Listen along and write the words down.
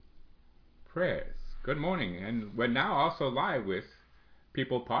prayers. Good morning, and we're now also live with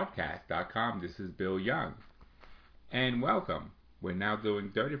peoplepodcast.com. This is Bill Young, and welcome. We're now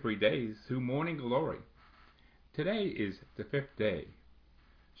doing 33 days to morning glory. Today is the 5th day.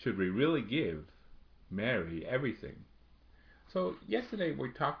 Should we really give Mary everything? So yesterday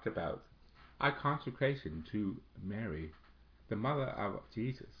we talked about our consecration to Mary, the mother of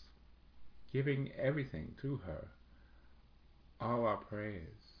Jesus, giving everything to her, all our prayers,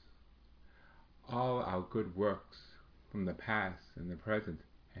 all our good works from the past and the present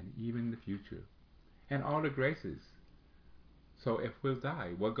and even the future, and all the graces. So if we'll die,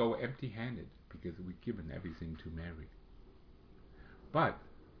 we'll go empty-handed because we've given everything to Mary. But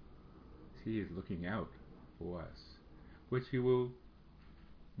she is looking out for us, which you will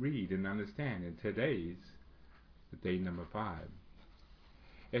read and understand in today's day number 5.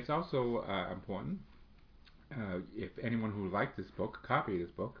 It's also important, if anyone who would like this book, a copy of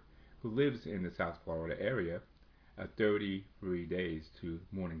this book, who lives in the South Florida area, 33 days to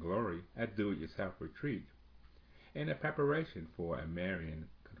morning glory at do-it-yourself retreat, in a preparation for a Marian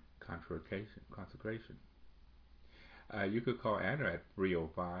consecration. You could call Anna at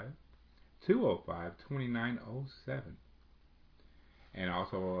 305-205-2907, and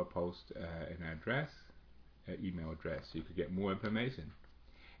also post an address, an email address. You could get more information.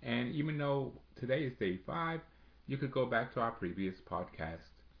 And even though today is day 5, you could go back to our previous podcast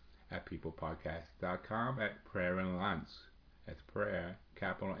at peoplepodcast.com at prayer and lunch. That's prayer,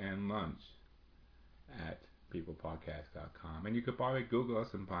 capital N, lunch, at peoplepodcast.com. And you could probably Google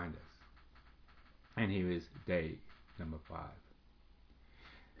us and find us. And here is day number 5.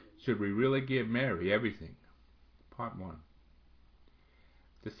 Should we really give Mary everything? Part 1.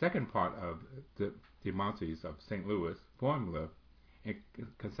 The second part of the Montes of St. Louis formula in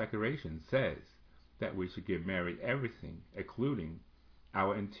consecration says that we should give Mary everything, including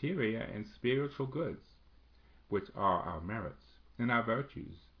our interior and spiritual goods, which are our merits and our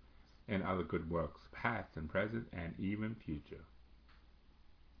virtues and other good works, past and present and even future.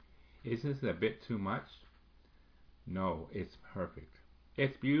 Is this a bit too much? No, it's perfect.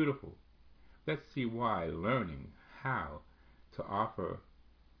 It's beautiful. Let's see why learning how to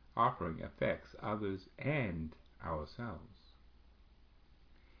offering affects others and ourselves.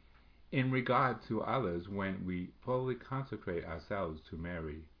 In regard to others, when we fully consecrate ourselves to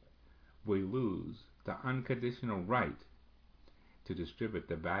Mary, we lose the unconditional right to distribute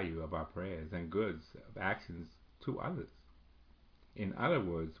the value of our prayers and goods of actions to others. In other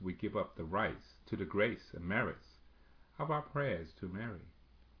words, we give up the rights to the grace and merits of our prayers to Mary.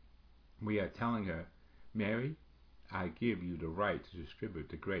 We are telling her, Mary, I give you the right to distribute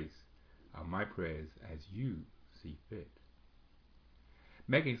the grace of my prayers as you see fit.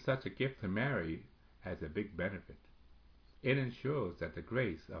 Making such a gift to Mary has a big benefit. It ensures that the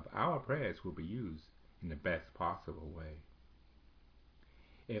grace of our prayers will be used in the best possible way.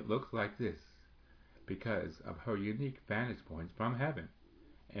 It looks like this because of her unique vantage points from heaven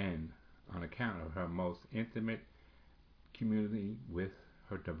and on account of her most intimate community with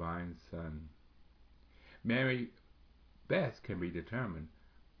her divine Son. Mary best can be determined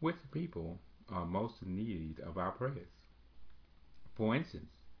which people are most in need of our prayers. For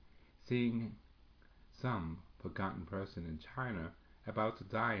instance, seeing some forgotten person in China about to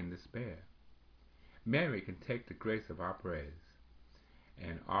die in despair, Mary can take the grace of our prayers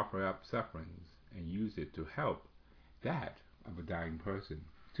and offer up sufferings and use it to help that of a dying person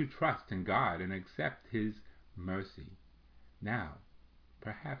to trust in God and accept His mercy. Now,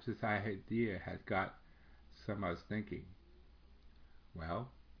 perhaps this idea has got some of us thinking,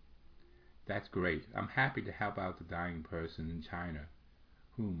 well, that's great. I'm happy to help out the dying person in China,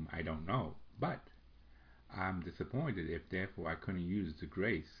 whom I don't know, but I'm disappointed if therefore I couldn't use the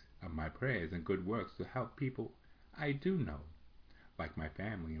grace of my prayers and good works to help people I do know, like my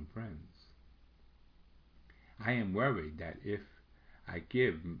family and friends. I am worried that if I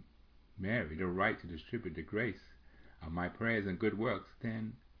give Mary the right to distribute the grace of my prayers and good works,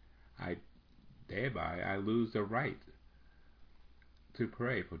 then thereby I lose the right to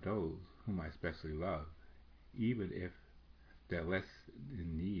pray for those whom I especially love, even if they're less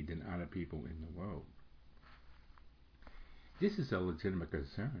in need than other people in the world. This is a legitimate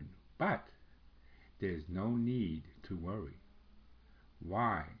concern, but there's no need to worry.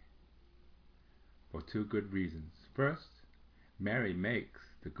 Why? For 2 good reasons. First, Mary makes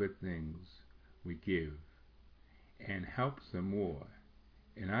the good things we give and helps them more.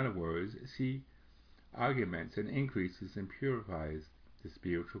 In other words, she augments and increases and purifies the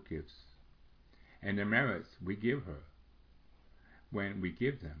spiritual gifts and the merits we give her when we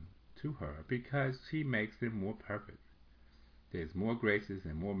give them to her, because she makes them more perfect. There's more graces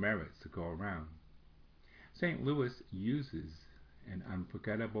and more merits to go around. St. Louis uses an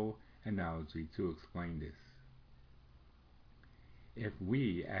unforgettable analogy to explain this. If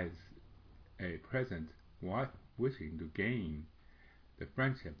we, as a present, wishing to gain the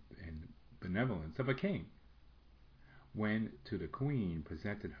friendship and benevolence of a king, when to the queen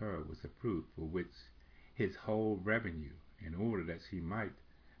presented her with a fruit for which his whole revenue, in order that she might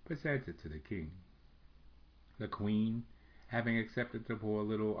present it to the king, the queen, having accepted the poor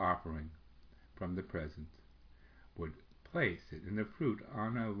little offering from the present, would place it in the fruit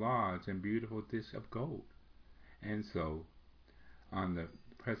on a large and beautiful dish of gold, and so, on the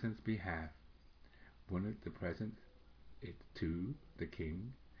present's behalf, wouldn't the present it to the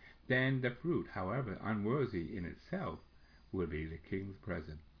king? Then the fruit, however unworthy in itself, would be the king's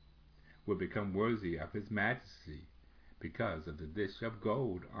present, would become worthy of his majesty because of the dish of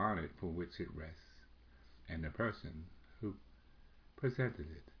gold on it for which it rests, and the person who presented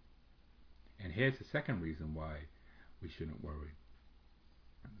it. And here's the second reason why we shouldn't worry.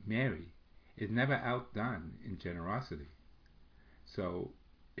 Mary is never outdone in generosity. So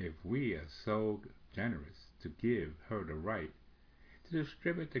if we are so generous to give her the right to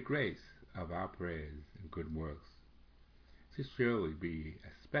distribute the grace of our prayers and good works, to surely be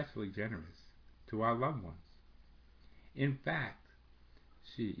especially generous to our loved ones. In fact,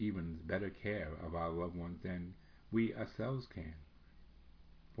 she even better care of our loved ones than we ourselves can.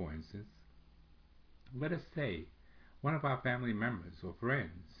 For instance, let us say one of our family members or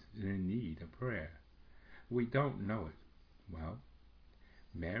friends is in need of prayer. We don't know it. Well,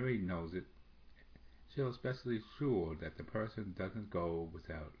 Mary knows it. She'll especially sure that the person doesn't go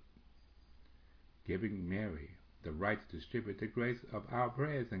without. Giving Mary the right to distribute the grace of our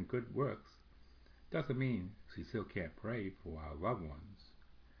prayers and good works doesn't mean she still can't pray for our loved ones.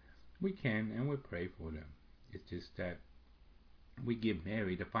 We can and we pray for them. It's just that we give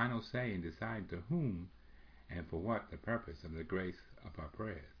Mary the final say in deciding to whom and for what the purpose of the grace of our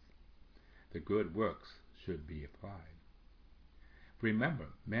prayers, the good works, should be applied. Remember,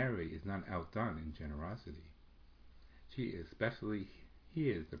 Mary is not outdone in generosity. She especially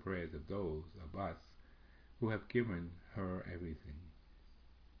hears the prayers of those of us who have given her everything,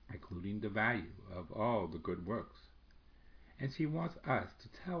 including the value of all the good works. And she wants us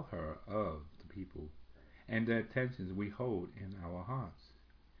to tell her of the people and the attentions we hold in our hearts.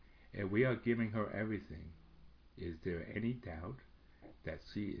 If we are giving her everything, is there any doubt that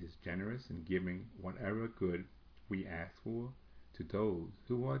she is generous in giving whatever good we ask for to those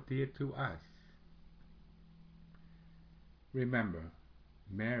who are dear to us? Remember,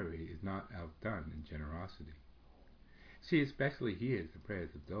 Mary is not outdone in generosity. She especially hears the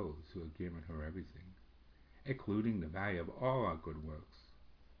prayers of those who have given her everything, including the value of all our good works.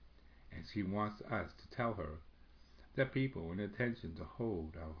 And she wants us to tell her, the people, in attention to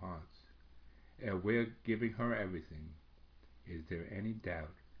hold our hearts. If we're giving her everything, is there any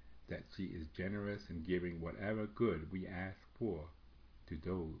doubt that she is generous in giving whatever good we ask for to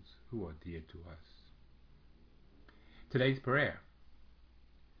those who are dear to us? Today's prayer.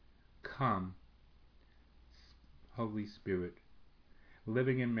 Come, Holy Spirit,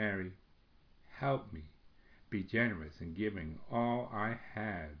 living in Mary, help me be generous in giving all I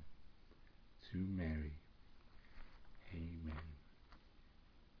have to Mary. Amen.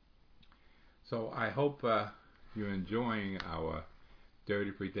 So I hope you're enjoying our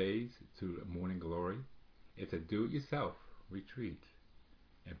 33 Days to Morning Glory. It's a do-it-yourself retreat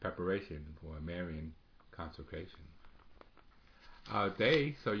in preparation for a Marian consecration. Our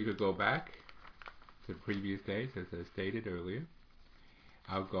day, so you could go back to previous days, as I stated earlier.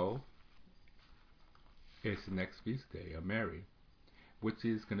 Our goal is the next feast day of Mary, which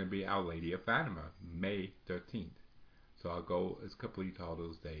is going to be Our Lady of Fatima, May 13th. So our goal is complete all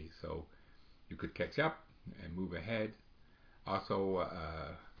those days. So you could catch up and move ahead. Also,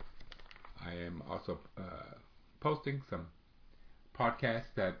 I am also posting some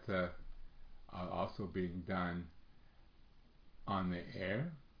podcasts that are also being done on the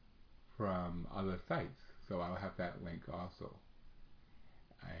air from other sites. So I'll have that link also.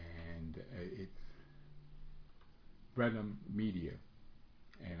 And it's Brenham Media.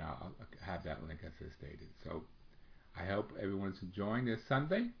 And I'll have that link as I stated. So I hope everyone's enjoying this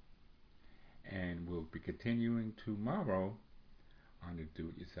Sunday. And we'll be continuing tomorrow on the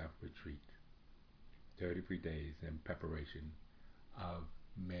Do-It-Yourself Retreat. 33 days in preparation of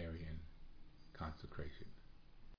Marian consecration.